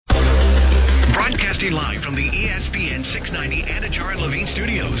Broadcasting live from the ESPN 690 Anajar and Levine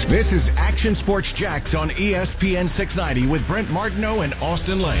studios. This is Action Sports Jax on ESPN 690 with Brent Martineau and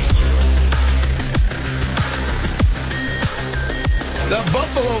Austin Lane. The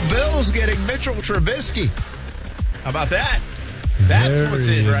Buffalo Bills getting Mitchell Trubisky. How about that? That's what's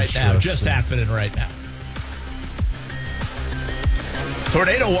in right now, just happening right now.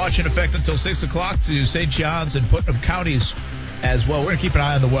 Tornado watch in effect until 6 o'clock to St. John's and Putnam counties as well. We're going to keep an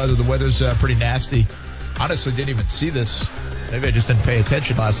eye on the weather. The weather's pretty nasty. Honestly, didn't even see this. Maybe I just didn't pay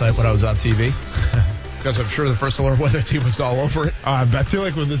attention last night when I was on TV. Because I'm sure the First Alert weather team was all over it. I feel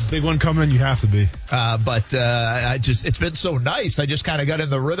like with this big one coming, you have to be. But it's been so nice. I just kind of got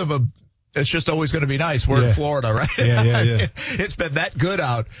in the rhythm of it's just always going to be nice. We're in Florida, right? Yeah. It's been that good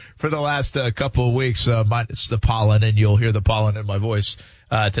out for the last couple of weeks. Minus the pollen, and you'll hear the pollen in my voice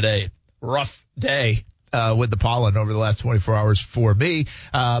today. Rough day with the pollen over the last 24 hours for me,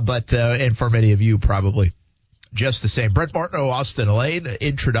 and for many of you probably just the same. Brent Martineau, Austin Lane,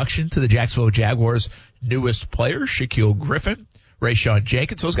 introduction to the Jacksonville Jaguars' newest player, Shaquill Griffin, Rayshawn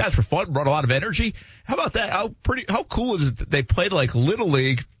Jenkins. Those guys were fun, brought a lot of energy. How about that? How cool is it that they played like Little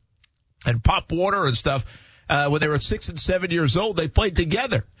League and Pop Warner and stuff when they were 6 and 7 years old? They played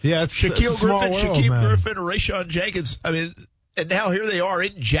together. Yeah, it's Shaquill Griffin, Shaquem Griffin, and Rayshawn Jenkins. I mean, and now here they are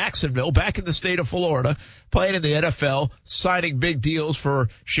in Jacksonville, back in the state of Florida, playing in the NFL, signing big deals for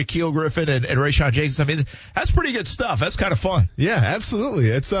Shaquill Griffin and Rayshawn Jenkins. I mean, that's pretty good stuff. That's kind of fun. Yeah, absolutely.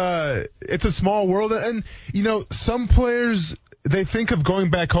 It's a small world, and some players, they think of going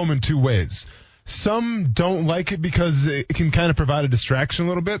back home in two ways. Some don't like it because it can kind of provide a distraction a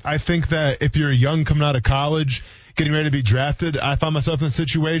little bit. I think that if you're young coming out of college, getting ready to be drafted, I found myself in a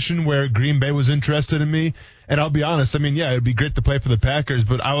situation where Green Bay was interested in me. And I'll be honest, it would be great to play for the Packers,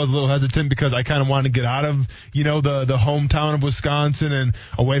 but I was a little hesitant because I kind of wanted to get out of, the hometown of Wisconsin and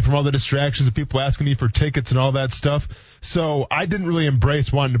away from all the distractions of people asking me for tickets and all that stuff. So I didn't really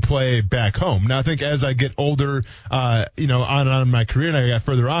embrace wanting to play back home. Now I think as I get older, on and on in my career and I got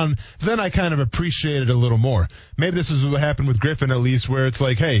further on, then I kind of appreciate it a little more. Maybe this is what happened with Griffin at least, where it's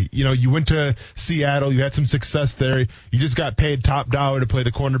like, hey, you went to Seattle, you had some success there, you just got paid top dollar to play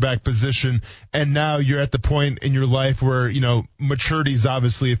the cornerback position, and now you're at the point in your life where, maturity is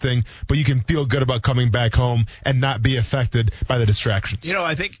obviously a thing, but you can feel good about coming back home and not be affected by the distractions.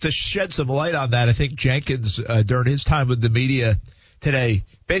 I think to shed some light on that, I think Jenkins, during his time with the media today,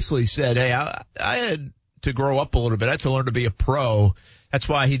 basically said, hey, I had to grow up a little bit. I had to learn to be a pro. That's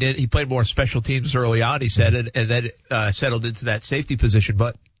why he played more special teams early on, he said, and then settled into that safety position.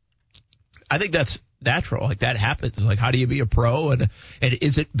 But I think that's natural. Like, that happens. Like, how do you be a pro? And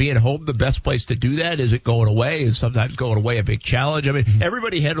is it being home the best place to do that? Is it going away? Is sometimes going away a big challenge? I mean,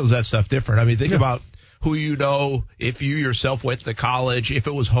 everybody handles that stuff different. I mean, think about who if you yourself went to college, if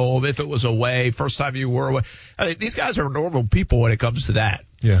it was home, if it was away, first time you were away. I mean, these guys are normal people when it comes to that.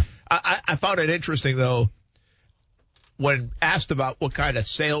 Yeah. I found it interesting, though, when asked about what kind of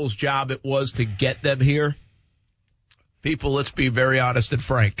sales job it was to get them here. People, let's be very honest and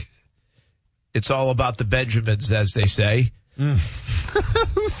frank. It's all about the Benjamins, as they say. Who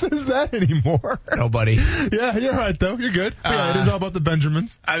says that anymore? Nobody. Yeah, you're right, though. You're good. It is all about the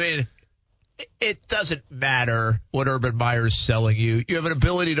Benjamins. I mean, it doesn't matter what Urban Meyer's selling you. You have an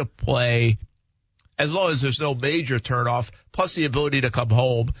ability to play as long as there's no major turnoff, plus the ability to come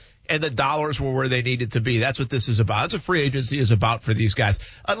home, and the dollars were where they needed to be. That's what this is about. That's what free agency is about for these guys.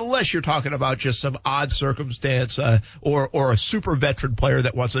 Unless you're talking about just some odd circumstance or a super veteran player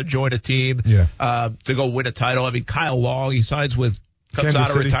that wants to join a team to go win a title. I mean, Kyle Long, he comes out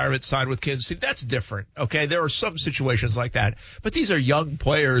of retirement, signed with Kansas City. That's different, okay? There are some situations like that. But these are young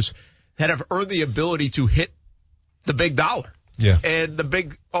players that have earned the ability to hit the big dollar. Yeah. And the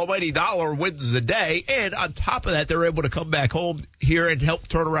big almighty dollar wins the day. And on top of that, they're able to come back home here and help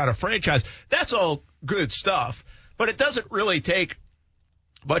turn around a franchise. That's all good stuff. But it doesn't really take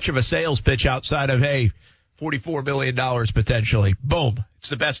much of a sales pitch outside of, hey, $44 million potentially. Boom. It's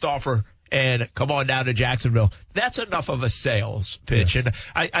the best offer. And come on down to Jacksonville. That's enough of a sales pitch. Yeah.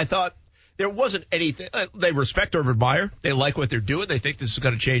 And I thought there wasn't anything. They respect Urban Meyer. They like what they're doing. They think this is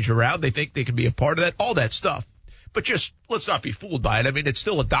going to change around. They think they can be a part of that, all that stuff. But just let's not be fooled by it. I mean, it's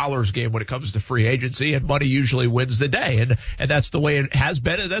still a dollars game when it comes to free agency, and money usually wins the day. And that's the way it has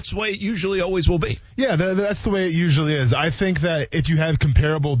been, and that's the way it usually always will be. Yeah, that's the way it usually is. I think that if you have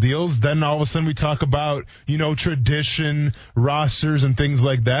comparable deals, then all of a sudden we talk about, tradition, rosters, and things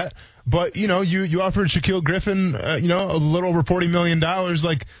like that. But, you offered Shaquill Griffin, a little over $40 million.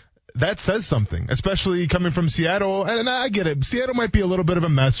 Like, that says something, especially coming from Seattle. And I get it. Seattle might be a little bit of a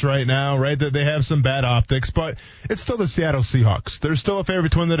mess right now, right? That they have some bad optics, but it's still the Seattle Seahawks. They're still a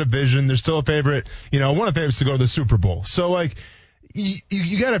favorite to win the division. They're still a favorite, one of the favorites to go to the Super Bowl. So, like,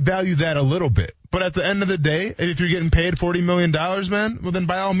 you got to value that a little bit. But at the end of the day, if you're getting paid $40 million, man, well, then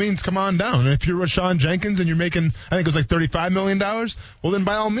by all means, come on down. And if you're Rashawn Jenkins and you're making, I think it was like $35 million, well, then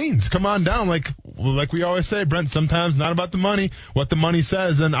by all means, come on down. Like we always say, Brent, sometimes not about the money, what the money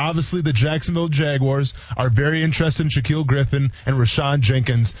says. And obviously the Jacksonville Jaguars are very interested in Shaquille Griffin and Rashawn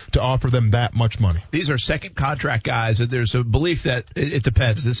Jenkins to offer them that much money. These are second contract guys, and there's a belief that it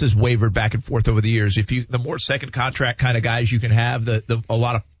depends. This has wavered back and forth over the years. The more second contract kind of guys you can have, a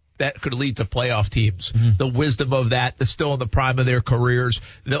lot of that could lead to playoff teams. Mm-hmm. The wisdom of that, they're still in the prime of their careers.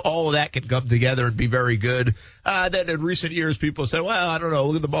 All of that can come together and be very good. Then in recent years, people say, well, I don't know,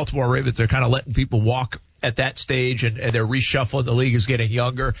 look at the Baltimore Ravens. They're kind of letting people walk at that stage, and they're reshuffling. The league is getting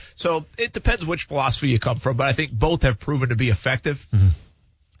younger. So it depends which philosophy you come from, but I think both have proven to be effective. Mm-hmm.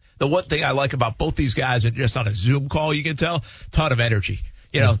 The one thing I like about both these guys, and just on a Zoom call, you can tell, ton of energy.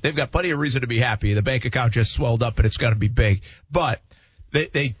 They've got plenty of reason to be happy. The bank account just swelled up, and it's going to be big. But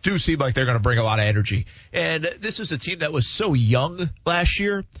They do seem like they're going to bring a lot of energy. And this is a team that was so young last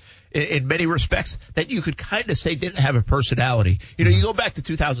year in many respects that you could kind of say didn't have a personality. You go back to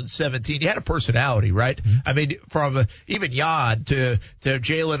 2017, you had a personality, right? Mm-hmm. I mean, from even Jan to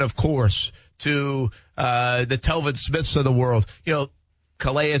Jalen, of course, to the Telvin Smiths of the world.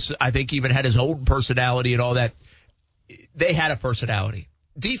 Calais, I think, even had his own personality and all that. They had a personality.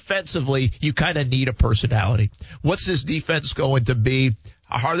 Defensively, you kind of need a personality. What's this defense going to be?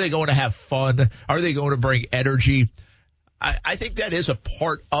 Are they going to have fun? Are they going to bring energy? I think that is a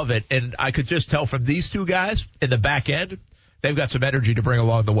part of it, and I could just tell from these two guys in the back end, they've got some energy to bring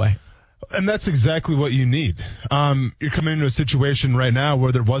along the way. And that's exactly what you need. You're coming into a situation right now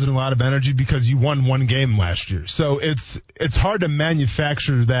where there wasn't a lot of energy because you won one game last year. So it's hard to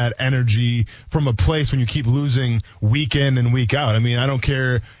manufacture that energy from a place when you keep losing week in and week out. I mean, I don't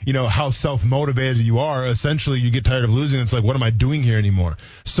care, how self-motivated you are. Essentially, you get tired of losing. It's like, what am I doing here anymore?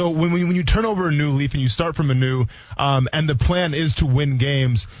 So when you turn over a new leaf and you start from anew, and the plan is to win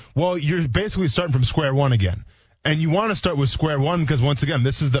games, well, you're basically starting from square one again. And you want to start with square one because, once again,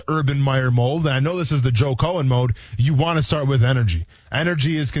 this is the Urban Meyer mold, and I know this is the Joe Cohen mode. You want to start with energy.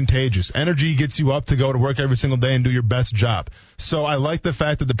 Energy is contagious. Energy gets you up to go to work every single day and do your best job. So I like the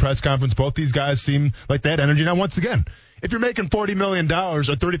fact that the press conference, both these guys seem like they had energy. Now, once again, if you're making $40 million or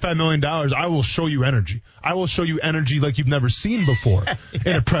 $35 million, I will show you energy. I will show you energy like you've never seen before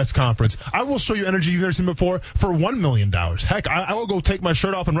in a press conference. I will show you energy you've never seen before for $1 million. Heck, I will go take my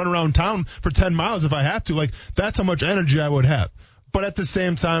shirt off and run around town for 10 miles if I have to. Like, that's how much energy I would have. But at the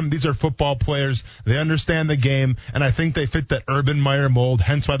same time, these are football players. They understand the game, and I think they fit that Urban Meyer mold,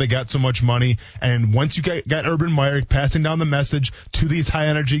 hence why they got so much money. And once you got Urban Meyer passing down the message to these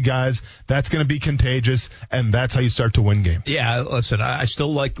high-energy guys, that's going to be contagious, and that's how you start to win games. Yeah, listen, I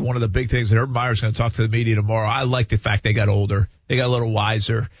still like one of the big things that Urban Meyer's going to talk to the media tomorrow. I like the fact they got older. They got a little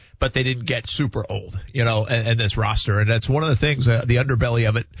wiser, but they didn't get super old, and this roster. And that's one of the things, the underbelly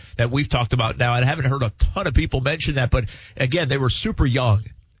of it that we've talked about now. And I haven't heard a ton of people mention that, but again, they were super young.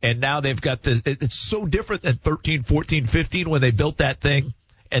 And now they've got this. It's so different than 13, 14, 15 when they built that thing.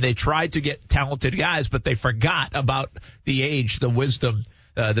 And they tried to get talented guys, but they forgot about the age, the wisdom,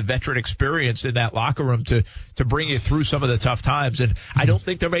 the veteran experience in that locker room to bring you through some of the tough times. And I don't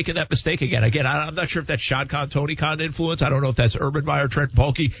think they're making that mistake again. Again, I'm not sure if that's Shad Khan, Tony Khan influence. I don't know if that's Urban Meyer, Trent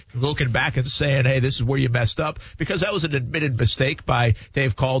Baalke looking back and saying, hey, this is where you messed up, because that was an admitted mistake by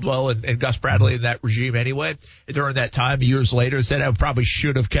Dave Caldwell and Gus Bradley in that regime anyway. During that time, years later, said I probably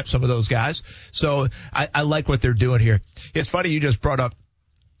should have kept some of those guys. So I like what they're doing here. It's funny you just brought up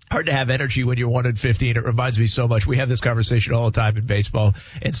hard to have energy when you're 1-15. It reminds me so much. We have this conversation all the time in baseball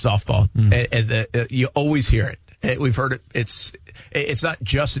and softball, and you always hear it. We've heard it. It's not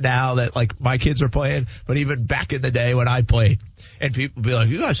just now that like my kids are playing, but even back in the day when I played, and people be like,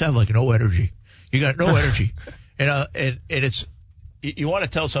 "You guys have like no energy. You got no energy," and it's you want to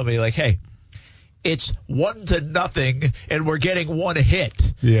tell somebody like, "Hey, it's 1-0 and we're getting one hit."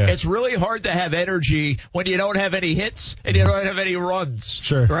 Yeah. It's really hard to have energy when you don't have any hits and you don't have any runs.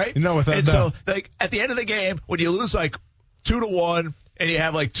 Sure. Right? Without and doubt. so, like, at the end of the game, when you lose like 2-1 and you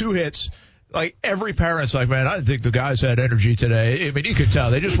have like 2 hits, Like, every parent's like, man, I didn't think the guys had energy today. I mean, you could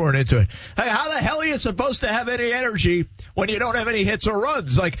tell. They just weren't into it. Hey, how the hell are you supposed to have any energy when you don't have any hits or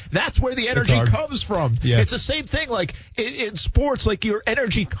runs? Like, that's where the energy comes from. Yeah. It's the same thing, like, in sports, like, your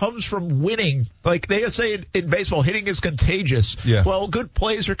energy comes from winning. Like, they say in baseball, hitting is contagious. Yeah. Well, good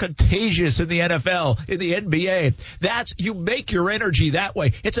plays are contagious in the NFL, in the NBA. You make your energy that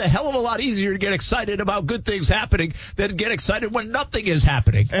way. It's a hell of a lot easier to get excited about good things happening than get excited when nothing is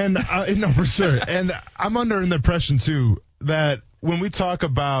happening. And, no, for sure. And I'm under the impression, too, that when we talk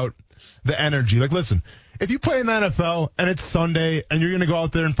about the energy, like, listen, if you play in the NFL and it's Sunday and you're going to go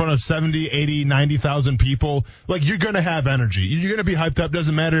out there in front of 70, 80, 90,000 people, like, you're going to have energy. You're going to be hyped up.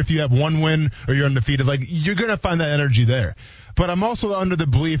 Doesn't matter if you have one win or you're undefeated. Like, you're going to find that energy there. But I'm also under the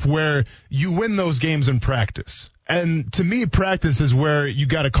belief where you win those games in practice. And to me, practice is where you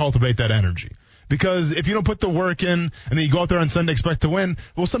got to cultivate that energy. Because if you don't put the work in and then you go out there on Sunday expect to win,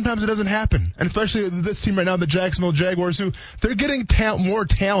 well, sometimes it doesn't happen. And especially this team right now, the Jacksonville Jaguars, who they're getting more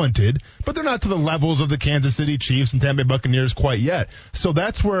talented, but they're not to the levels of the Kansas City Chiefs and Tampa Bay Buccaneers quite yet. So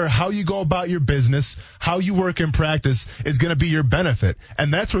that's where how you go about your business, how you work in practice is going to be your benefit.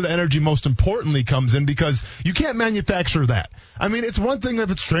 And that's where the energy most importantly comes in, because you can't manufacture that. I mean, it's one thing if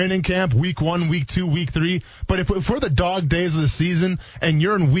it's training camp, week 1, week 2, week 3, but if we're the dog days of the season and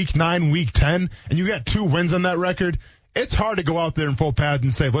you're in week 9, week 10, and you got 2 wins on that record, it's hard to go out there in full pad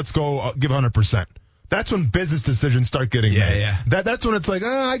and say, let's go give 100%. That's when business decisions start getting made. Yeah. That's when it's like,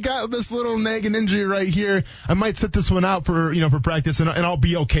 I got this little nagging injury right here. I might sit this one out for practice and I'll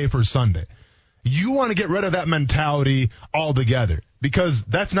be okay for Sunday. You want to get rid of that mentality altogether, because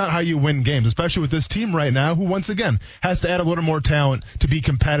that's not how you win games, especially with this team right now, who once again has to add a little more talent to be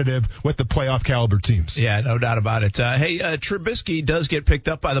competitive with the playoff caliber teams. Yeah, no doubt about it. Trubisky does get picked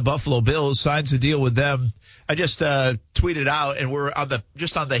up by the Buffalo Bills, signs a deal with them. I just tweeted out, and we're on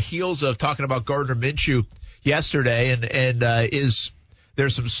the heels of talking about Gardner Minshew yesterday, and is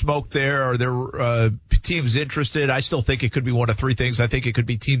there's some smoke there? Are there teams interested? I still think it could be one of 3 things. I think it could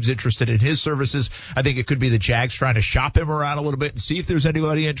be teams interested in his services. I think it could be the Jags trying to shop him around a little bit and see if there's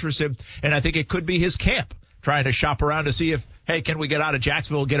anybody interested. And I think it could be his camp trying to shop around to see if, hey, can we get out of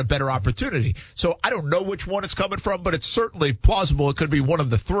Jacksonville and get a better opportunity? So I don't know which one it's coming from, but it's certainly plausible it could be one of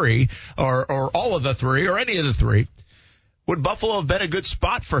the 3 or all of the 3 or any of the 3. Would Buffalo have been a good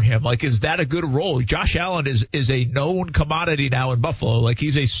spot for him? Like, is that a good role? Josh Allen is a known commodity now in Buffalo. Like,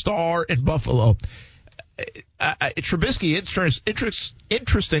 he's a star in Buffalo. Trubisky,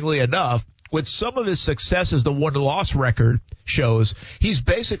 interestingly enough, with some of his success as the 1-loss record shows, he's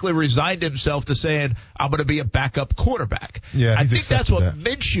basically resigned himself to saying, I'm going to be a backup quarterback. Yeah, I think that's what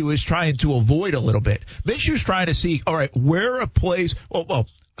Minshew is trying to avoid a little bit. Minshew's trying to see, all right, where a place – well,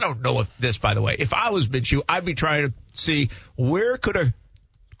 I don't know if this, by the way. If I was Minshew, I'd be trying to see where could a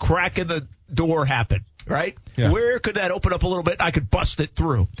crack in the door happen, right? Yeah. Where could that open up a little bit? I could bust it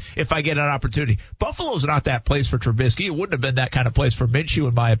through if I get an opportunity. Buffalo's not that place for Trubisky. It wouldn't have been that kind of place for Minshew,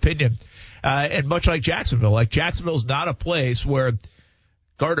 in my opinion. And much like Jacksonville's not a place where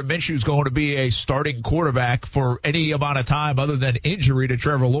Gardner Minshew is going to be a starting quarterback for any amount of time other than injury to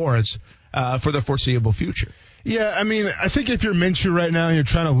Trevor Lawrence for the foreseeable future. Yeah, I mean, I think if you're Minshew right now and you're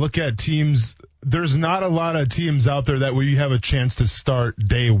trying to look at teams, there's not a lot of teams out there that where you have a chance to start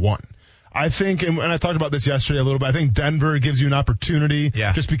day one. I think, and I talked about this yesterday a little bit, I think Denver gives you an opportunity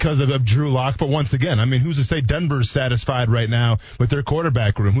just because of Drew Lock. But once again, I mean, who's to say Denver's satisfied right now with their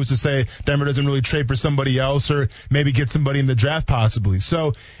quarterback room? Who's to say Denver doesn't really trade for somebody else or maybe get somebody in the draft possibly?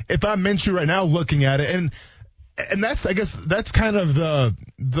 So if I'm Minshew right now looking at it, and that's, I guess, that's kind of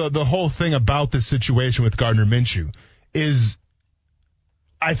the whole thing about this situation with Gardner Minshew is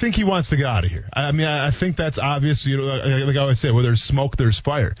I think he wants to get out of here. I mean, I think that's obvious. You know, like I always say, where there's smoke, there's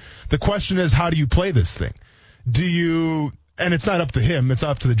fire. The question is, how do you play this thing? And it's not up to him. It's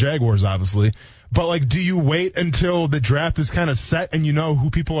up to the Jaguars, obviously. But, like, do you wait until the draft is kind of set and you know who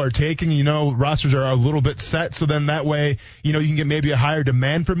people are taking, you know rosters are a little bit set, so then that way, you know, you can get maybe a higher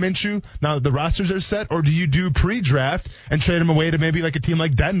demand for Minshew now that the rosters are set? Or do you do pre-draft and trade him away to maybe like a team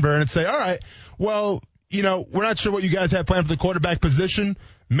like Denver and say, all right, well, you know, we're not sure what you guys have planned for the quarterback position.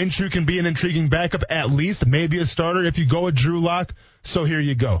 Minshew can be an intriguing backup at least, maybe a starter if you go with Drew Lock. So here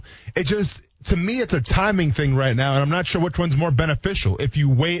you go. It just, to me, it's a timing thing right now, and I'm not sure which one's more beneficial, if you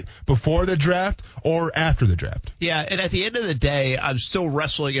wait before the draft or after the draft. Yeah, and at the end of the day, I'm still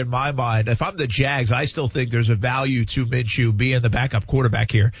wrestling in my mind. If I'm the Jags, I still think there's a value to Minshew being the backup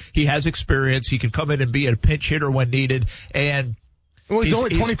quarterback here. He has experience. He can come in and be a pinch hitter when needed, and Well, he's only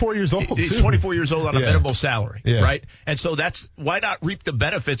 24 years old. He's too. 24 years old on a minimal salary, right? And so why not reap the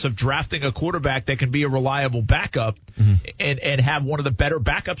benefits of drafting a quarterback that can be a reliable backup and have one of the better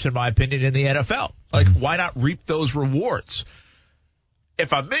backups, in my opinion, in the NFL? Like, why not reap those rewards?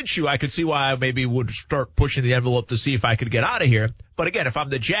 If I'm Minshew, I could see why I maybe would start pushing the envelope to see if I could get out of here. But again, if I'm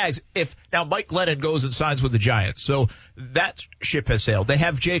the Jags, now Mike Glennon goes and signs with the Giants, so that ship has sailed. They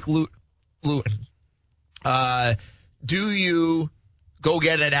have Jake Luton. Do you go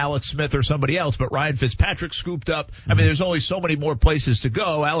get an Alex Smith or somebody else? But Ryan Fitzpatrick scooped up. I mean, there's only so many more places to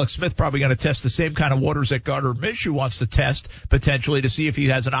go. Alex Smith probably going to test the same kind of waters that Gardner Minshew wants to test, potentially, to see if he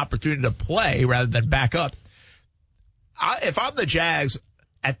has an opportunity to play rather than back up. If I'm the Jags,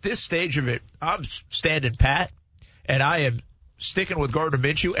 at this stage of it, I'm standing pat, and I am sticking with Gardner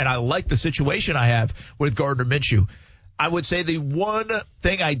Minshew, and I like the situation I have with Gardner Minshew. I would say the one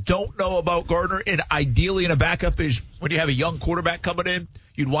thing I don't know about Gardner, and ideally in a backup, is when you have a young quarterback coming in,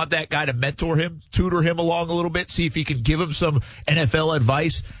 you'd want that guy to mentor him, tutor him along a little bit, see if he can give him some NFL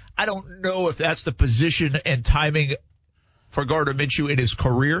advice. I don't know if that's the position and timing for Gardner Minshew in his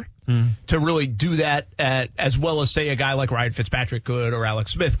career to really do that as well as, say, a guy like Ryan Fitzpatrick could or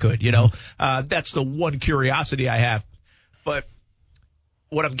Alex Smith could, you know. That's the one curiosity I have. But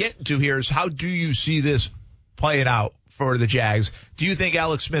what I'm getting to here is, how do you see this playing out for the Jags? Do you think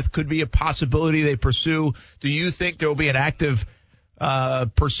Alex Smith could be a possibility they pursue? Do you think there will be an active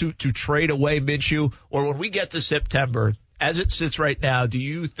pursuit to trade away Minshew? Or when we get to September, as it sits right now, do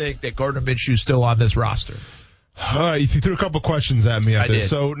you think that Gardner Minshew is still on this roster? You threw a couple questions at me. I did.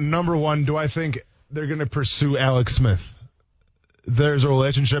 So, number one, do I think they're going to pursue Alex Smith? There's a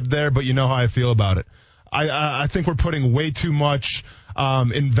relationship there, but you know how I feel about it. I think we're putting way too much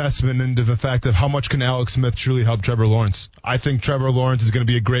investment into the fact of how much can Alex Smith truly help Trevor Lawrence. I think Trevor Lawrence is going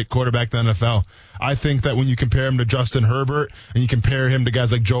to be a great quarterback in the NFL. I think that when you compare him to Justin Herbert and you compare him to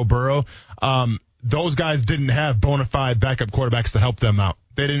guys like Joe Burrow, those guys didn't have bona fide backup quarterbacks to help them out.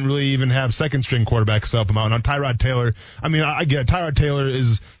 They didn't really even have second-string quarterbacks to help them out. And on Tyrod Taylor, I mean, I get it. Tyrod Taylor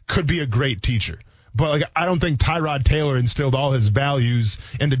could be a great teacher. But I don't think Tyrod Taylor instilled all his values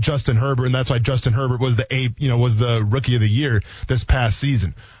into Justin Herbert, and that's why Justin Herbert was the rookie of the year this past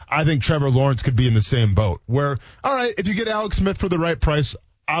season. I think Trevor Lawrence could be in the same boat. Where, all right, if you get Alex Smith for the right price,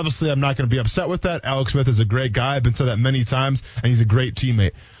 obviously I'm not going to be upset with that. Alex Smith is a great guy. I've been said that many times, and he's a great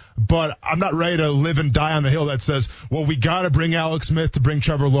teammate. But I'm not ready to live and die on the hill that says, well, we got to bring Alex Smith to bring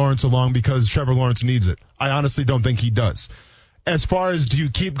Trevor Lawrence along because Trevor Lawrence needs it. I honestly don't think he does. As far as, do you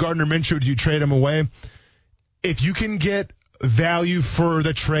keep Gardner Minshew, do you trade him away? If you can get value for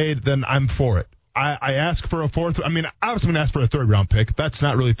the trade, then I'm for it. I ask for a fourth. I mean, obviously I'm going to ask for a third-round pick. That's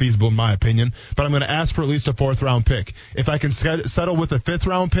not really feasible in my opinion, but I'm going to ask for at least a fourth-round pick. If I can settle with a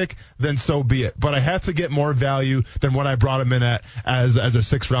fifth-round pick, then so be it. But I have to get more value than what I brought him in at as a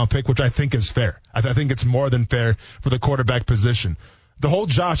sixth-round pick, which I think is fair. I think it's more than fair for the quarterback position. The whole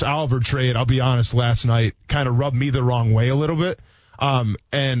Josh Oliver trade, I'll be honest, last night kind of rubbed me the wrong way a little bit,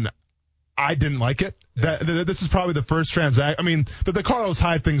 and I didn't like it. This is probably the first transaction. I mean, the Carlos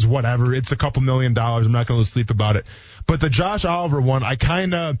Hyde thing's whatever. It's a couple $1 million. I'm not going to lose sleep about it. But the Josh Oliver one, I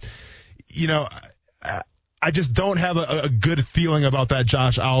kind of, I just don't have a good feeling about that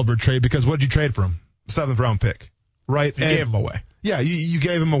Josh Oliver trade because what did you trade for him? 7th-round pick, right? You gave him away. Yeah, you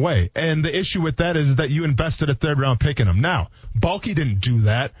gave him away. And the issue with that is that you invested a 3rd-round pick in him. Now, Balky didn't do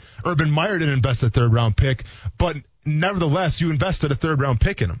that. Urban Meyer didn't invest a 3rd-round pick. But nevertheless, you invested a 3rd-round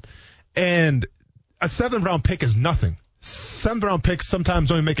pick in him. And a 7th-round pick is nothing. 7th-round picks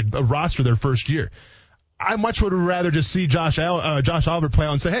sometimes only make a roster their first year. I much would rather just see Josh Oliver play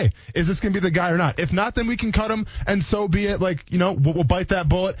out and say, hey, is this going to be the guy or not? If not, then we can cut him, and so be it. We'll bite that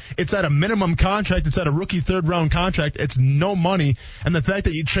bullet. It's at a minimum contract. It's at a rookie 3rd-round contract. It's no money. And the fact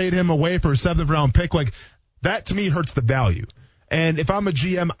that you trade him away for a 7th-round pick, that to me hurts the value. And if I'm a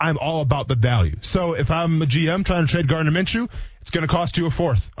GM, I'm all about the value. So if I'm a GM trying to trade Gardner Minshew, it's going to cost you a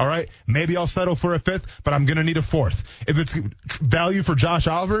 4th, all right? Maybe I'll settle for a 5th, but I'm going to need a 4th. If it's value for Josh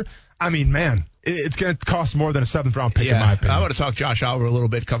Oliver, I mean, man, it's going to cost more than a 7th-round pick in my opinion. I want to talk Josh Oliver a little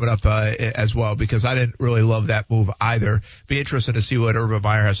bit coming up as well because I didn't really love that move either. Be interested to see what Urban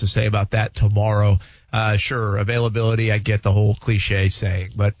Meyer has to say about that tomorrow. Sure, availability, I get the whole cliche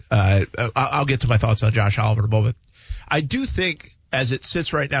saying, but I'll get to my thoughts on Josh Oliver in a moment. I do think, as it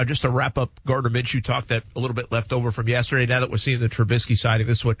sits right now, just to wrap up Gardner Minshew talk that a little bit left over from yesterday, now that we're seeing the Trubisky signing,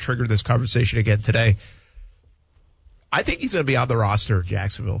 this is what triggered this conversation again today. I think he's going to be on the roster in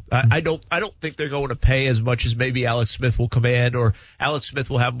Jacksonville. I don't think they're going to pay as much as maybe Alex Smith will command or Alex Smith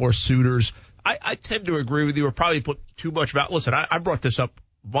will have more suitors. I tend to agree with you. We're probably put too much about. Listen, I brought this up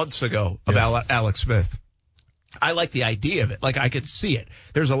months ago about Alex Smith. I like the idea of it. Like, I could see it.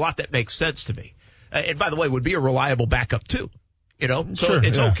 There's a lot that makes sense to me. And by the way, would be a reliable backup too. You know, so Sure,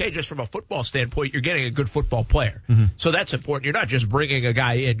 it's yeah. okay just from a football standpoint. You're getting a good football player. So that's important. You're not just bringing a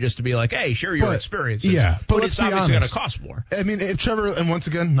guy in just to be like, hey, share your experiences. Yeah, but it's let's be obviously going to honest. cost more. I mean, if Trevor, and once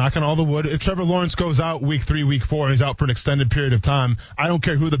again, knocking all the wood, if Trevor Lawrence goes out week 3, week 4, and he's out for an extended period of time, I don't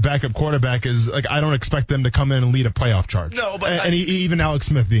care who the backup quarterback is. Like, I don't expect them to come in and lead a playoff charge. No, but and even Alex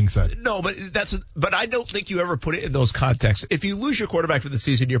Smith being said. No, but but I don't think you ever put it in those contexts. If you lose your quarterback for the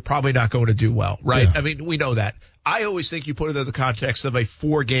season, you're probably not going to do well, right? Yeah. I mean, we know that. I always think you put it in the context of a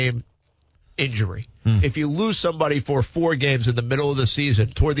 4-game injury. If you lose somebody for 4 games in the middle of the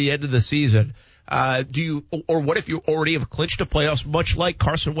season, toward the end of the season, what if you already have clinched a playoffs, much like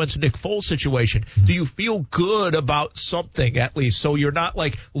Carson Wentz and Nick Foles situation? Do you feel good about something at least, so you're not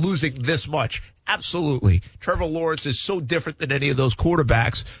like losing this much? Absolutely. Trevor Lawrence is so different than any of those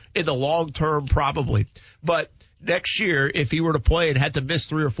quarterbacks in the long term, probably. But next year, if he were to play and had to miss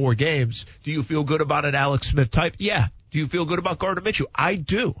 3 or 4 games, do you feel good about an Alex Smith type? Yeah. Do you feel good about Gardner Minshew? I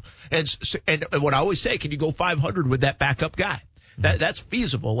do. And what I always say, can you go 500 with that backup guy? That's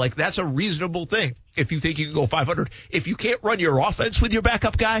feasible. Like, that's a reasonable thing if you think you can go 500. If you can't run your offense with your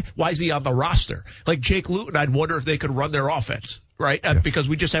backup guy, why is he on the roster? Like Jake Luton, I'd wonder if they could run their offense, right? Yeah. Because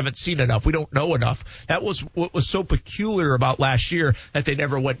we just haven't seen enough. We don't know enough. That was what was so peculiar about last year, that they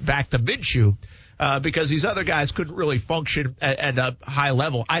never went back to Minshew. Because these other guys couldn't really function at a high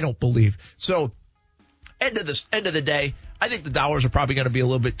level, I don't believe. So, end of the day, I think the dollars are probably going to be a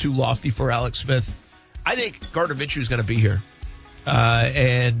little bit too lofty for Alex Smith. I think Gardner Minshew is going to be here.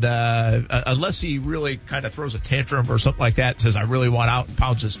 Unless he really kind of throws a tantrum or something like that, says, I really want out, and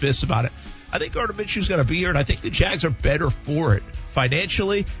pounds his fist about it, I think Gardner Minshew is going to be here, and I think the Jags are better for it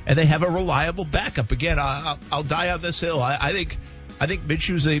financially, and they have a reliable backup. Again, I'll die on this hill. I think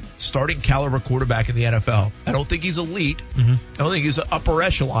Minshew's a starting caliber quarterback in the NFL. I don't think he's elite. I don't think he's an upper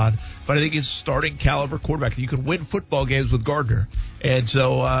echelon, but I think he's a starting caliber quarterback. You can win football games with Gardner. And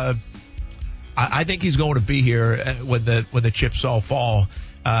so I think he's going to be here when the chips all fall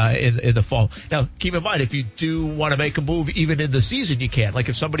in the fall. Now, keep in mind, if you do want to make a move even in the season, you can. Like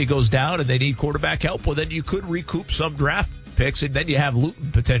if somebody goes down and they need quarterback help, well, then you could recoup some draft picks, and then you have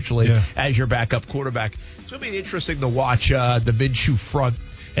Luton potentially as your backup quarterback. It's going to be interesting to watch the Minshew front.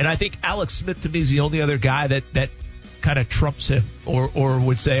 And I think Alex Smith, to me, is the only other guy that kind of trumps him or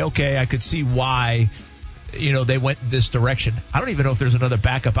would say, okay, I could see why they went in this direction. I don't even know if there's another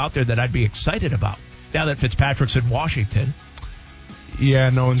backup out there that I'd be excited about now that Fitzpatrick's in Washington. Yeah,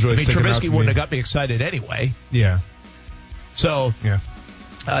 no one's really sticking out to me. Trubisky wouldn't have got me excited anyway. Yeah. So yeah.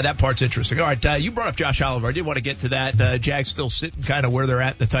 That part's interesting. All right, you brought up Josh Oliver. I did want to get to that. Jags still sitting kind of where they're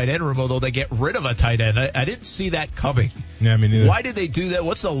at in the tight end room, although they get rid of a tight end. I didn't see that coming. Yeah, me neither. Why did they do that?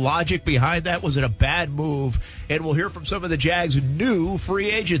 What's the logic behind that? Was it a bad move? And we'll hear from some of the Jags' new free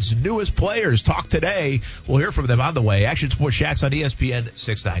agents, newest players. Talk today. We'll hear from them on the way. Action Sports Shacks on ESPN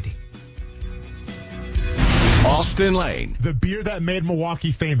 690. Austin Lane. The beer that made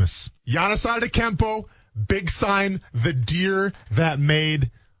Milwaukee famous. Giannis Antetokounmpo. Big sign, the deer that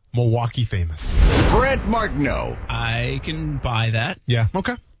made Milwaukee famous. Brent Martineau. I can buy that. Yeah,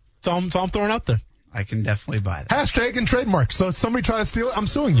 okay. That's all I'm throwing out there. I can definitely buy that. Hashtag and trademark. So if somebody try to steal it, I'm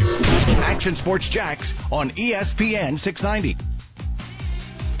suing you. Action Sports Jacks on ESPN 690.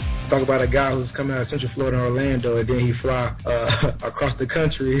 Talk about a guy who's coming out of Central Florida and Orlando, and then he fly across the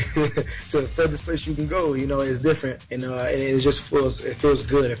country to the furthest place you can go. It's different, and it just feels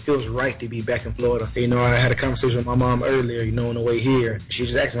good. It feels right to be back in Florida. I had a conversation with my mom earlier, on the way here. She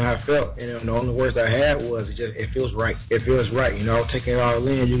just asked me how I felt, and the only words I had was it feels right. It feels right. Taking it all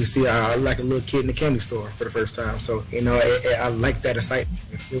in. You can see I like a little kid in the candy store for the first time. So I like that excitement.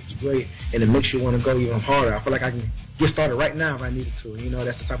 It feels great, and it makes you want to go even harder. I feel like I can get started right now if I needed to.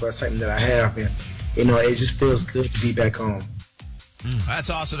 That's the type of excitement that I have, and it just feels good to be back home. That's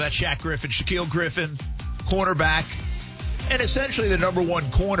awesome. That's Shaq Griffin, Shaquille Griffin, cornerback, and essentially the number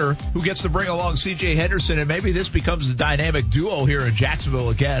one corner who gets to bring along C.J. Henderson, and maybe this becomes the dynamic duo here in Jacksonville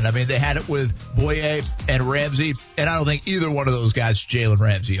again. I mean, they had it with Boye and Ramsey, and I don't think either one of those guys is Jalen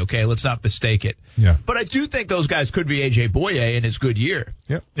Ramsey, okay? Let's not mistake it. Yeah. But I do think those guys could be A.J. Boye in his good year.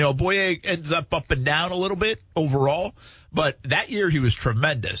 Yep. Boye ends up and down a little bit overall, but that year he was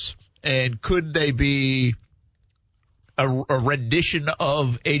tremendous. And could they be a rendition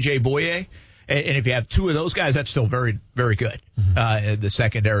of A.J. Boye? And if you have two of those guys, that's still very, very good in the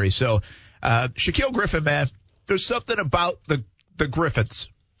secondary. So Shaquille Griffin, man, there's something about the Griffins.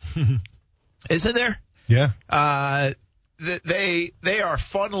 Isn't there? Yeah. They are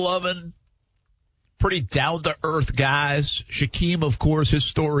fun-loving, pretty down-to-earth guys. Shaquem, of course, his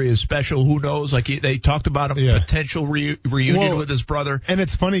story is special. Who knows? Like, they talked about a potential reunion with his brother. And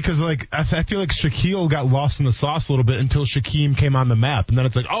it's funny because, like, I feel like Shaquille got lost in the sauce a little bit until Shaquem came on the map. And then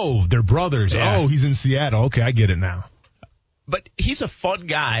it's like, oh, they're brothers. Yeah. Oh, he's in Seattle. Okay, I get it now. But he's a fun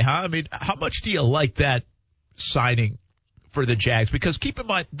guy, huh? I mean, how much do you like that signing for the Jags? Because keep in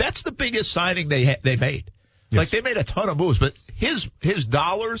mind, that's the biggest signing they made. Yes. Like, they made a ton of moves, but his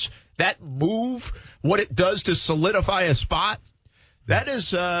dollars, that move, what it does to solidify a spot,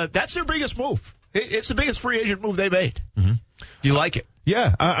 that's their biggest move. It's the biggest free agent move they made. Mm-hmm. Do you like it?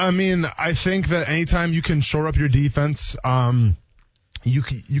 Yeah, I mean, I think that anytime you can shore up your defense, you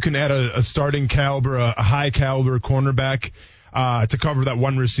can add a starting caliber, a high caliber cornerback to cover that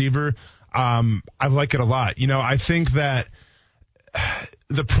one receiver. I like it a lot. You know, I think that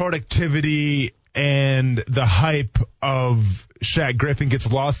the productivity and the hype of Shaq Griffin gets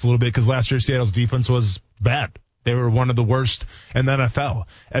lost a little bit because last year Seattle's defense was bad. They were one of the worst in the NFL.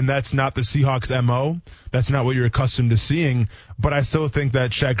 And that's not the Seahawks' MO. That's not what you're accustomed to seeing. But I still think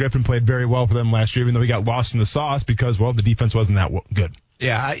that Shaq Griffin played very well for them last year, even though he got lost in the sauce because, well, the defense wasn't that good.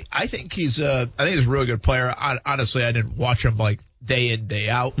 Yeah, I think he's a really good player. Honestly, I didn't watch him like day in, day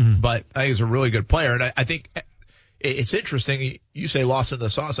out, but I think he's a really good player. And I think it's interesting. You say lost in the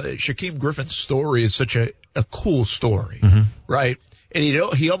sauce. Shaquem Griffin's story is such a cool story, right? And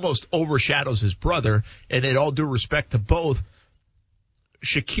he almost overshadows his brother. And in all due respect to both,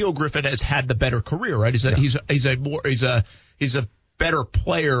 Shaquille Griffin has had the better career, right? He's a better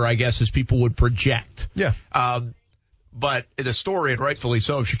player, I guess, as people would project. Yeah. But the story, and rightfully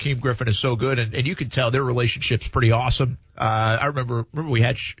so, Shaquem Griffin is so good, and you can tell their relationship's pretty awesome. I remember we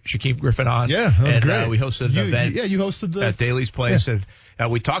had Shaquem Griffin on. Yeah, that was great. We hosted an event. Yeah, you hosted at Daly's place, and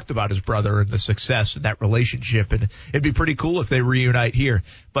we talked about his brother and the success in that relationship, and it'd be pretty cool if they reunite here.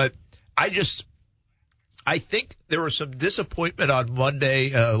 But I think there was some disappointment on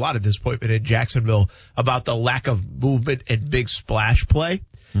Monday, a lot of disappointment in Jacksonville about the lack of movement and big splash play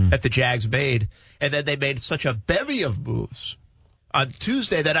that the Jags made. And then they made such a bevy of moves on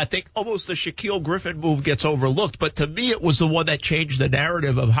Tuesday that I think almost the Shaquille Griffin move gets overlooked. But to me, it was the one that changed the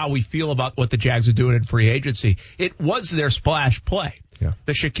narrative of how we feel about what the Jags are doing in free agency. It was their splash play. Yeah.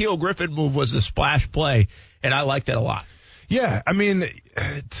 The Shaquille Griffin move was the splash play, and I liked it a lot. Yeah, I mean,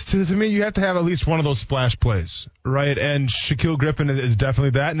 to me, you have to have at least one of those splash plays, right? And Shaquille Griffin is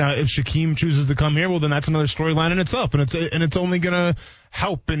definitely that. Now, if Shaquem chooses to come here, well, then that's another storyline in itself, and it's only gonna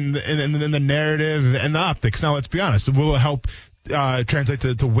help in the narrative and the optics. Now, let's be honest, will it help translate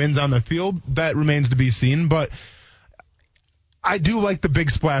to wins on the field? That remains to be seen, but I do like the big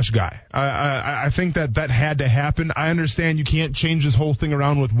splash guy. I think that had to happen. I understand you can't change this whole thing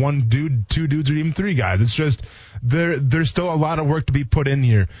around with one dude, two dudes, or even three guys. It's just there's still a lot of work to be put in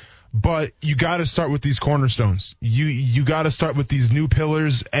here. But you got to start with these cornerstones. You got to start with these new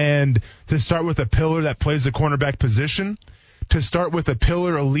pillars, and to start with a pillar that plays the cornerback position, to start with a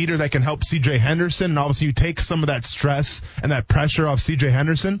pillar, a leader that can help C.J. Henderson, and obviously you take some of that stress and that pressure off C.J.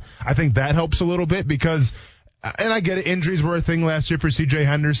 Henderson. I think that helps a little bit because – and I get it, injuries were a thing last year for C.J.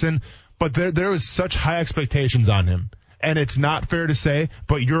 Henderson, but there was such high expectations on him. And it's not fair to say,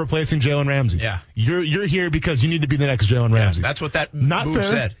 but you're replacing Jalen Ramsey. Yeah. You're here because you need to be the next Jalen Ramsey. That's what that move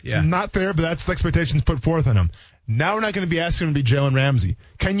said. Yeah. Not fair, but that's the expectations put forth on him. Now we're not going to be asking him to be Jalen Ramsey.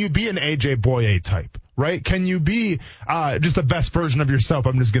 Can you be an A.J. Boye type, right? Can you be just the best version of yourself,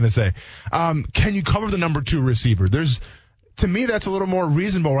 I'm just going to say. Can you cover the number 2 receiver? To me, that's a little more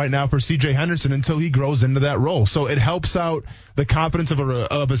reasonable right now for C.J. Henderson until he grows into that role. So it helps out the confidence of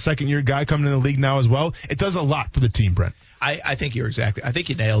a second-year guy coming in the league now as well. It does a lot for the team, Brent. I think I think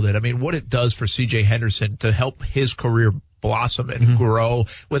you nailed it. I mean, what it does for C.J. Henderson to help his career blossom and grow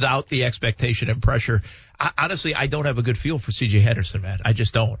without the expectation and pressure. Honestly, I don't have a good feel for C.J. Henderson, man. I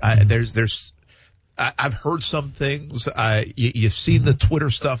just don't. I've heard some things. You've seen the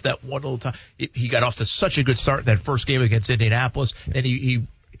Twitter stuff that one little time. He got off to such a good start in that first game against Indianapolis. Then he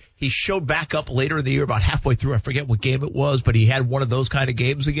showed back up later in the year, about halfway through. I forget what game it was, but he had one of those kind of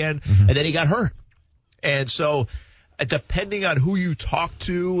games again, and then he got hurt. And so, depending on who you talk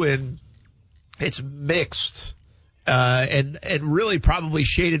to, and it's mixed, and really probably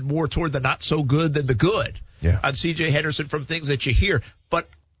shaded more toward the not so good than the good on C.J. Henderson from things that you hear. But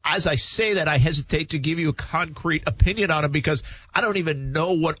as I say that, I hesitate to give you a concrete opinion on him because I don't even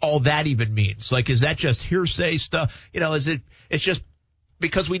know what all that even means. Like, is that just hearsay stuff? It's just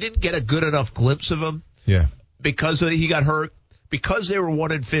because we didn't get a good enough glimpse of him? Yeah. Because he got hurt? Because they were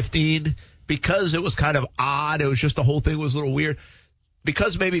 1-15? Because it was kind of odd? It was just the whole thing was a little weird?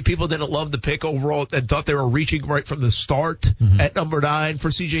 Because maybe people didn't love the pick overall and thought they were reaching right from the start at number 9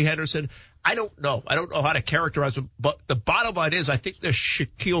 for C.J. Henderson? I don't know. I don't know how to characterize him, but the bottom line is I think the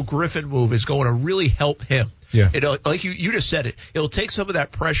Shaquille Griffin move is going to really help him. Yeah. Like you just said it. It'll take some of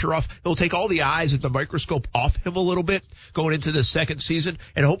that pressure off. It'll take all the eyes at the microscope off him a little bit going into the second season,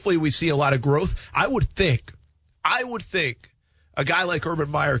 and hopefully we see a lot of growth. I would think a guy like Urban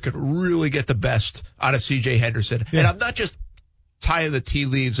Meyer could really get the best out of C.J. Henderson. Yeah. And I'm not just tying the tea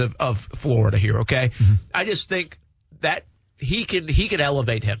leaves of Florida here, okay? Mm-hmm. I just think that he can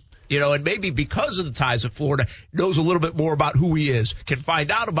elevate him. And maybe because of the ties of Florida, knows a little bit more about who he is, can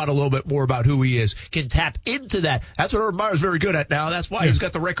find out about a little bit more about who he is, can tap into that. That's what Urban Meyer's very good at now. That's why he's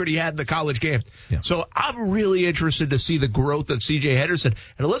got the record he had in the college game. Yeah. So I'm really interested to see the growth of C.J. Henderson.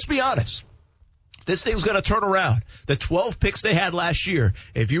 And let's be honest, this thing's going to turn around. The 12 picks they had last year,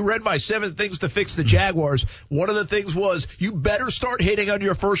 if you read my 7 things to fix the Jaguars, one of the things was you better start hitting on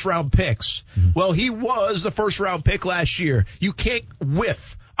your first-round picks. Well, he was the first-round pick last year. You can't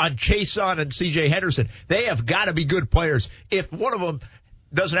whiff on Chason and C.J. Henderson. They have got to be good players. If one of them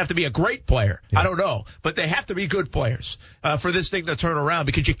doesn't have to be a great player, I don't know, but they have to be good players for this thing to turn around,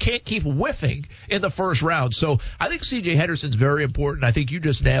 because you can't keep whiffing in the first round. So I think C.J. Henderson's very important. I think you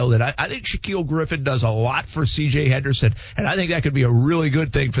just nailed it. I think Shaquille Griffin does a lot for C.J. Henderson, and I think that could be a really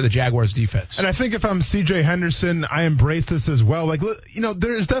good thing for the Jaguars defense. And I think if I'm C.J. Henderson, I embrace this as well. Like,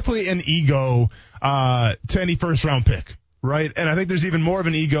 there's definitely an ego to any first-round pick. Right, and I think there's even more of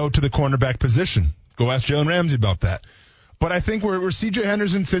an ego to the cornerback position. Go ask Jalen Ramsey about that. But I think where C.J.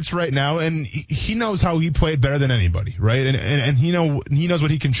 Henderson sits right now, and he knows how he played better than anybody, right? And he knows what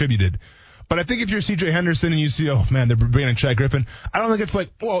he contributed. But I think if you're C.J. Henderson and you see, oh man, they're bringing in Shaq Griffin, I don't think it's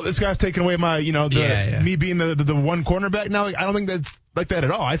like, whoa, this guy's taking away my, me being the one cornerback now. Like, I don't think that's like that at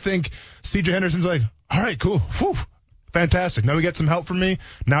all. I think C.J. Henderson's like, all right, cool, whew. Fantastic. Now we get some help from me.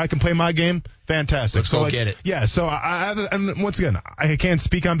 Now I can play my game. Fantastic. Let's go get it. Yeah. So and once again, I can't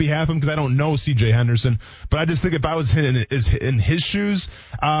speak on behalf of him because I don't know C.J. Henderson, but I just think if I was in his shoes,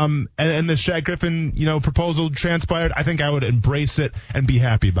 and the Shaq Griffin, proposal transpired, I think I would embrace it and be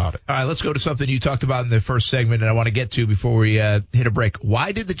happy about it. All right. Let's go to something you talked about in the first segment, and I want to get to before we hit a break.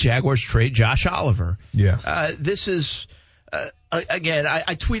 Why did the Jaguars trade Josh Oliver? Yeah. This is again.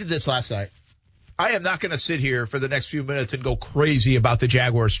 I tweeted this last night. I am not going to sit here for the next few minutes and go crazy about the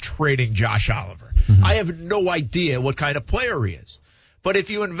Jaguars trading Josh Oliver. Mm-hmm. I have no idea what kind of player he is. But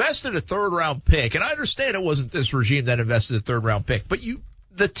if you invested a third-round pick, and I understand it wasn't this regime that invested a third-round pick, but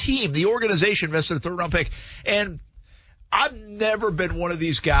the organization invested a third-round pick, and I've never been one of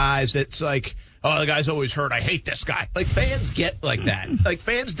these guys that's like, oh, the guy's always hurt. I hate this guy. Like, fans get like that. Like,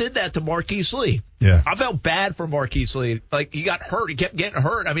 fans did that to Marquise Lee. Yeah. I felt bad for Marquise Lee. Like, he got hurt. He kept getting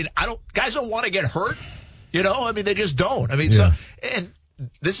hurt. I mean, guys don't want to get hurt. I mean, they just don't. I mean, and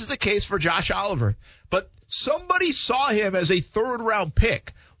this is the case for Josh Oliver. But somebody saw him as a third-round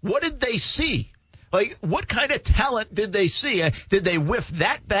pick. What did they see? Like, what kind of talent did they see? Did they whiff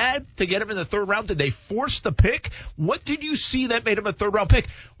that bad to get him in the third round? Did they force the pick? What did you see that made him a third-round pick?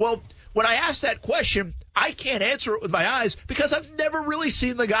 Well, when I ask that question, I can't answer it with my eyes because I've never really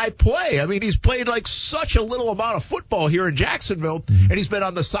seen the guy play. I mean, he's played like such a little amount of football here in Jacksonville, and he's been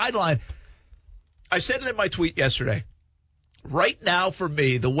on the sideline. I said it in my tweet yesterday. Right now, for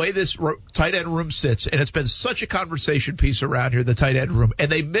me, the way this tight end room sits, and it's been such a conversation piece around here, the tight end room,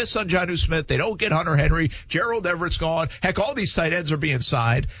 and they miss on Jonnu Smith. They don't get Hunter Henry. Gerald Everett's gone. Heck, all these tight ends are being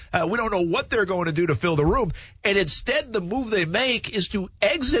signed. We don't know what they're going to do to fill the room. And instead, the move they make is to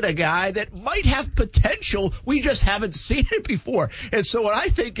exit a guy that might have potential. We just haven't seen it before. And so what I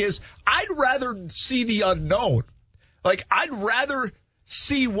think is I'd rather see the unknown. Like, I'd rather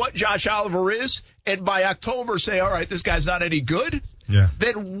see what Josh Oliver is, and by October say, all right, this guy's not any good,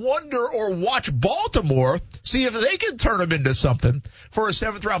 then wonder or watch Baltimore, see if they can turn him into something for a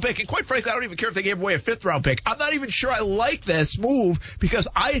 7th-round pick. And quite frankly, I don't even care if they gave away a 5th-round pick. I'm not even sure I like this move because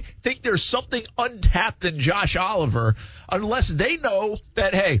I think there's something untapped in Josh Oliver unless they know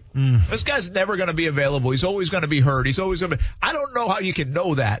that, hey, this guy's never going to be available. He's always going to be hurt. He's always going to be – I don't know how you can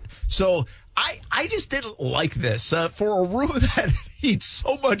know that. So I just didn't like this. For a room that needs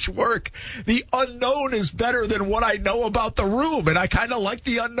so much work, the unknown is better than what I know about the room, and I kind of like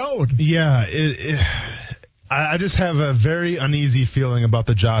the unknown. Yeah, I just have a very uneasy feeling about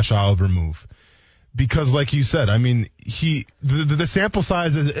the Josh Oliver move. Because, like you said, I mean, the sample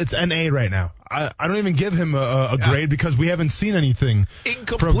size it's NA right now. I don't even give him a grade because we haven't seen anything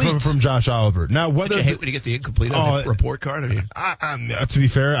from Josh Oliver. Now, whether you hate when you get the incomplete on the report card? I mean, to be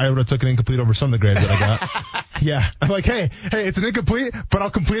fair, I would have took an incomplete over some of the grades that I got. Yeah, I'm like, hey, it's an incomplete, but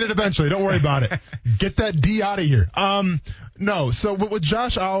I'll complete it eventually. Don't worry about it. Get that D out of here. No. So with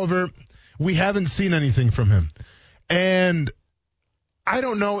Josh Oliver, we haven't seen anything from him, and I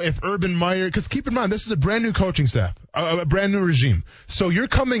don't know if Urban Meyer, because keep in mind, this is a brand new coaching staff, a brand new regime. So you're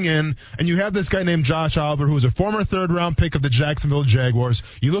coming in and you have this guy named Josh Oliver, who was a former third-round pick of the Jacksonville Jaguars.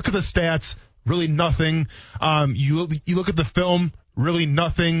 You look at the stats, really nothing. You look at the film, really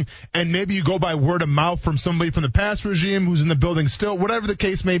nothing. And maybe you go by word of mouth from somebody from the past regime who's in the building still. Whatever the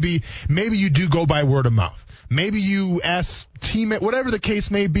case may be, maybe you do go by word of mouth. Maybe you ask teammate, whatever the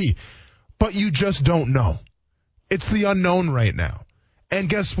case may be. But you just don't know. It's the unknown right now. And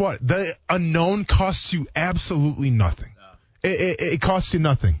guess what? The unknown costs you absolutely nothing. It costs you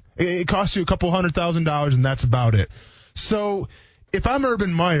nothing. It costs you a couple $100,000, and that's about it. So if I'm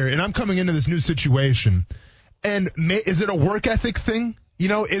Urban Meyer and I'm coming into this new situation, and is it a work ethic thing?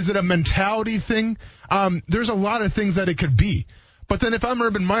 Is it a mentality thing? There's a lot of things that it could be. But then if I'm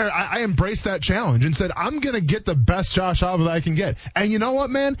Urban Meyer, I embraced that challenge and said, I'm going to get the best Josh Oliver that I can get. And you know what,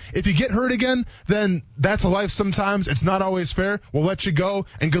 man? If you get hurt again, then that's a life sometimes. It's not always fair. We'll let you go,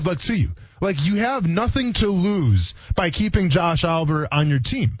 and good luck to you. Like, you have nothing to lose by keeping Josh Oliver on your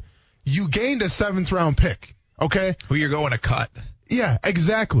team. You gained a 7th-round pick, okay? Who you're going to cut. Yeah,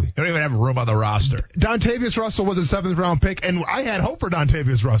 exactly. You don't even have room on the roster. Dontavius Russell was a 7th-round pick, and I had hope for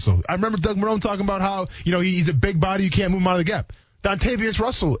Dontavius Russell. I remember Doug Marrone talking about how, he's a big body, you can't move him out of the gap. Dontavius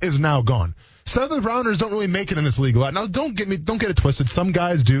Russell is now gone. 7th rounders don't really make it in this league a lot. Now, don't get it twisted. Some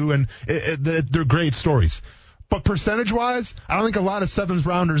guys do, and they're great stories. But percentage-wise, I don't think a lot of 7th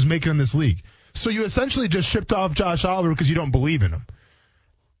rounders make it in this league. So you essentially just shipped off Josh Oliver because you don't believe in him.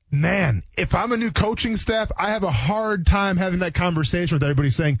 Man, if I'm a new coaching staff, I have a hard time having that conversation with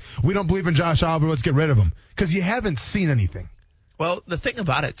everybody saying, we don't believe in Josh Oliver, let's get rid of him. Because you haven't seen anything. Well, the thing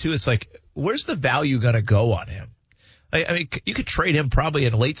about it, too, is like, where's the value going to go on him? I mean, you could trade him probably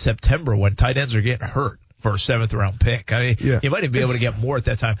in late September when tight ends are getting hurt for a 7th-round pick. I mean, you might even be able to get more at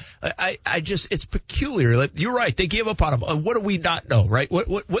that time. It's peculiar. Like, you're right. They gave up on him. What do we not know, right?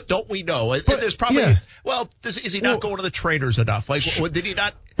 What don't we know? But, there's probably, is he not going to the trainers enough? Like, did he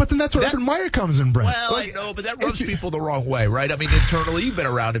not? But then that's where Urban Meyer comes in, Brent. Well, I know, but that rubs people the wrong way, right? I mean, internally, you've been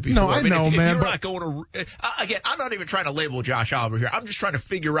around it before. No, I know, if man. You're not going to, again, I'm not even trying to label Josh Oliver here. I'm just trying to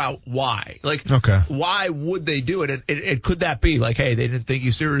figure out why. Like, why would they do it? And could that be like, hey, they didn't think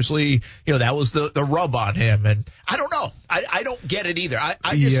you seriously? That was the rub on him. And I don't know. I don't get it either.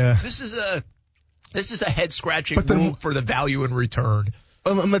 This is a head scratching move for the value in return.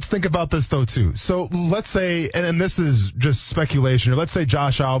 Let's think about this, though, too. So let's say, and this is just speculation, or let's say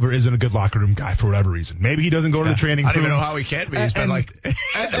Josh Oliver isn't a good locker room guy for whatever reason. Maybe he doesn't go to the training room. I don't even know how he can be. He's been like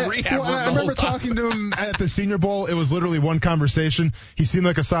the rehab room I remember talking to him at the Senior Bowl. It was literally one conversation. He seemed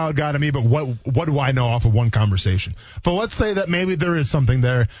like a solid guy to me, but what do I know off of one conversation? But let's say that maybe there is something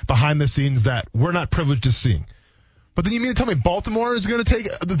there behind the scenes that we're not privileged to seeing. But then you mean to tell me Baltimore is going to take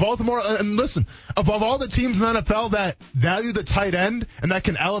the Baltimore? And listen, above all the teams in the NFL that value the tight end and that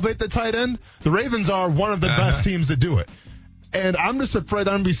can elevate the tight end, the Ravens are one of the best teams to do it. And I'm just afraid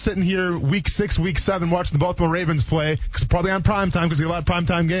that I'm going to be sitting here week 6, week 7 watching the Baltimore Ravens play, because probably on primetime because they get a lot of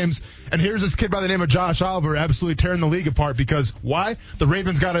primetime games. And here's this kid by the name of Josh Oliver absolutely tearing the league apart because why? The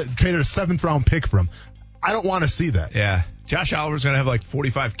Ravens got traded a 7th-round pick for him. I don't want to see that. Yeah. Josh Oliver's going to have like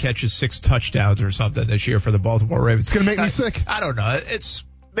 45 catches, 6 touchdowns or something this year for the Baltimore Ravens. It's going to make me sick. I don't know.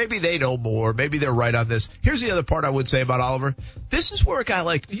 Maybe they know more. Maybe they're right on this. Here's the other part I would say about Oliver. This is where a guy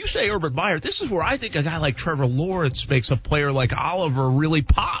like, you say Urban Meyer, this is where I think a guy like Trevor Lawrence makes a player like Oliver really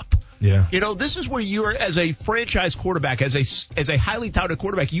pop. Yeah. This is where you're, as a franchise quarterback, as a highly touted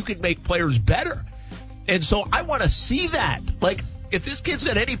quarterback, you can make players better. And so I want to see that. Like, if this kid's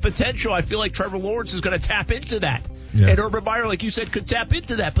got any potential, I feel like Trevor Lawrence is going to tap into that. Yeah. And Urban Meyer, like you said, could tap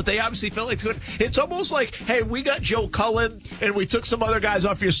into that, but they obviously felt like good. It's almost like, hey, we got Joe Cullen and we took some other guys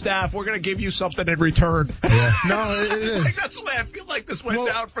off your staff. We're going to give you something in return. Yeah. No, it is. Like, that's the way I feel like this went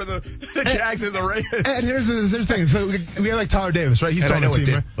down for the Jags and the Ravens. And here's the thing. So we have like Tyler Davis, right? He's still on the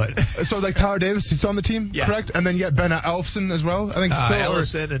team, right? But so like Tyler Davis, he's still on the team, correct? And then you got Ben Elfson as well. I think still.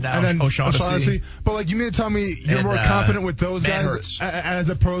 Ellison and then O'Shaughnessy. But like, you mean to tell me you're more confident with those guys as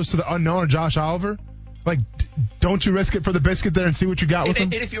opposed to the unknown or Josh Oliver? Like, don't you risk it for the biscuit there and see what you got with him?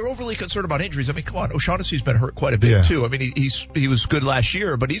 And if you're overly concerned about injuries, I mean, come on, O'Shaughnessy's been hurt quite a bit too. I mean, he was good last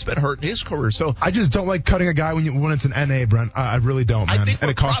year, but he's been hurt in his career. So I just don't like cutting a guy when it's an NA, Brent. I really don't, man. I think and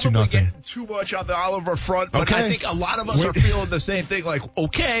it costs you nothing. Getting too much on the Oliver front, but I think a lot of us are feeling the same thing. Like,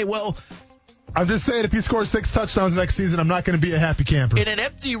 okay, well, I'm just saying, if he scores 6 touchdowns next season, I'm not going to be a happy camper. In an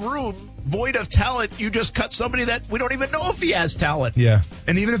empty room, void of talent, you just cut somebody that we don't even know if he has talent. Yeah.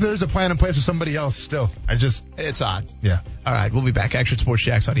 And even if there's a plan in place for somebody else, still, it's odd. Yeah. All right, we'll be back. Action Sports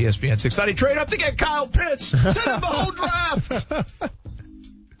Jacks on ESPN 690. Trade up to get Kyle Pitts. Send him the whole draft.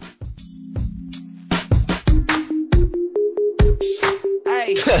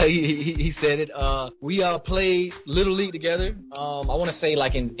 he said it. We played Little League together. I want to say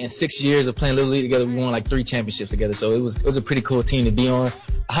like in 6 years of playing Little League together, we won like 3 championships together. So it was a pretty cool team to be on.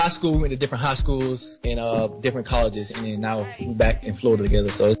 High school, we went to different high schools and different colleges, and then now we're back in Florida together.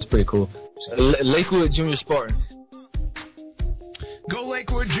 So it's pretty cool. Lakewood Junior Spartans. Go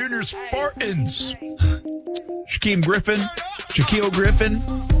Lakewood Junior Spartans. Shaquille Griffin,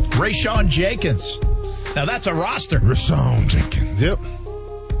 Rayshawn Jenkins. Now that's a roster. Rashawn Jenkins. Yep.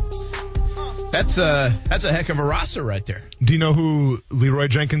 That's a heck of a roster right there. Do you know who Leroy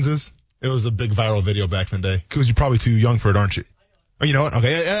Jenkins is? It was a big viral video back in the day. Because you're probably too young for it, aren't you? Oh, you know what?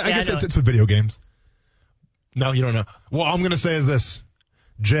 Okay, I guess it's with video games. No, you don't know. Well, all I'm going to say is this.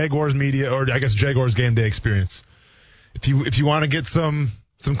 Jaguars media, or I guess Jaguars game day experience. If you want to get some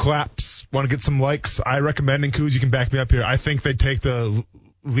claps, want to get some likes, I recommend, and Kuz, you can back me up here. I think they'd take the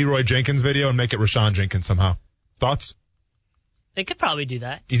Leroy Jenkins video and make it Rashawn Jenkins somehow. Thoughts? They could probably do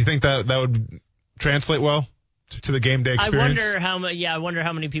that. Do you think that would translate well to the game day experience? I wonder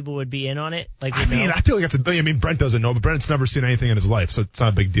how many people would be in on it. Like, I feel like Brent doesn't know, but Brent's never seen anything in his life, so it's not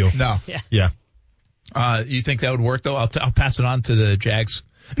a big deal. No. Yeah. You think that would work though? I'll pass it on to the Jags.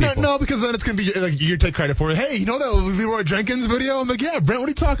 No, because then it's going to be like you take credit for it. Hey, you know that Leroy Jenkins video? I'm like, yeah, Brent, what are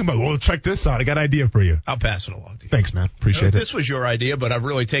you talking about? Well, check this out. I got an idea for you. I'll pass it along to you. Thanks, man. Appreciate it. This was your idea, but I've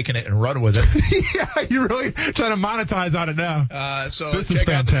really taken it and run with it. Yeah, you're really trying to monetize on it now. So this check is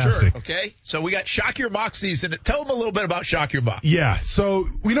fantastic. Out the shirt, okay? So we got Shock Your Mock season. Tell them a little bit about Shock Your Mock. Yeah, so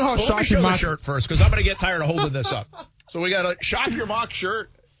we know how Shock Your Mock. Let me show the shirt first, because I'm going to get tired of holding this up. So we got a Shock Your Mock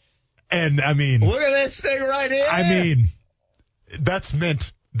shirt. And, I mean. Look at this thing right here. I mean, that's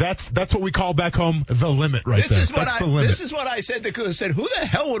mint. That's what we call back home the limit there. That's the limit. This is what I said to Kuz. Said, who the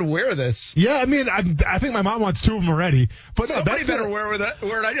hell would wear this? Yeah, I mean, I think my mom wants 2 of them already. But no, somebody better wear it.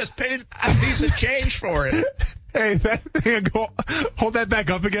 I just paid a decent change for it. Hey, hold that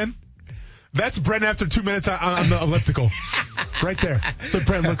back up again. That's Brent after 2 minutes on the elliptical. Right there. That's what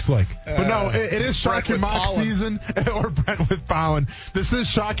Brent looks like. But no, it is Shock Your Mock season. Or Brent with pollen. This is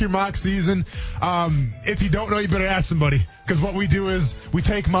Shock Your Mock season. If you don't know, you better ask somebody. Because what we do is we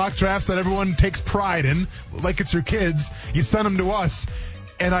take mock drafts that everyone takes pride in, like it's your kids. You send them to us,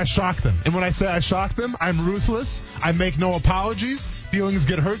 and I shock them. And when I say I shock them, I'm ruthless. I make no apologies. Feelings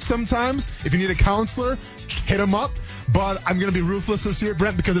get hurt sometimes. If you need a counselor, hit them up. But I'm going to be ruthless this year,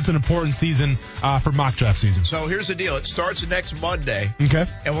 Brent, because it's an important season for mock draft season. So here's the deal. It starts next Monday. Okay.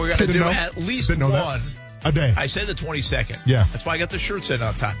 And we're going to do at least one a day. I said the 22nd. Yeah. That's why I got the shirts in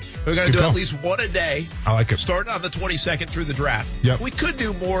on time. We're going to do at least one a day. I like it. Starting on the 22nd through the draft. Yep. We could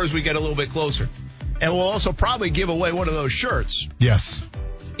do more as we get a little bit closer. And we'll also probably give away one of those shirts. Yes.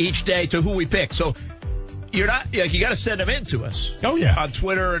 Each day to who we pick. So you're not you got to send them in to us. Oh, yeah. On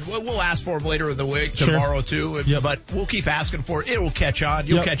Twitter, and we'll ask for them later in the week, tomorrow too. Yep. But we'll keep asking for it. It will catch on.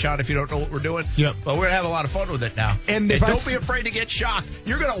 You'll catch on if you don't know what we're doing. Yep. But we're going to have a lot of fun with it now. And don't be afraid to get shocked.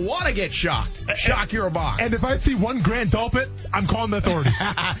 You're going to want to get shocked. Shock Your Mock. And if I see one Grant Dolpit, I'm calling the authorities.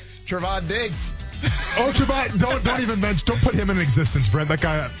 Trevon Diggs. Oh, Trevon, don't even mention. Don't put him in existence, Brent. That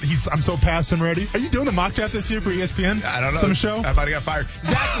guy, I'm so past him already. Are you doing the mock draft this year for ESPN? I don't know. Some show? I might have got fired.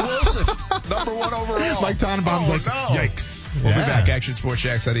 Zach Wilson, number 1 overall. Mike Tannenbaum's no. yikes. We'll be back. Action Sports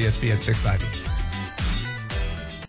Jacks on ESPN 690.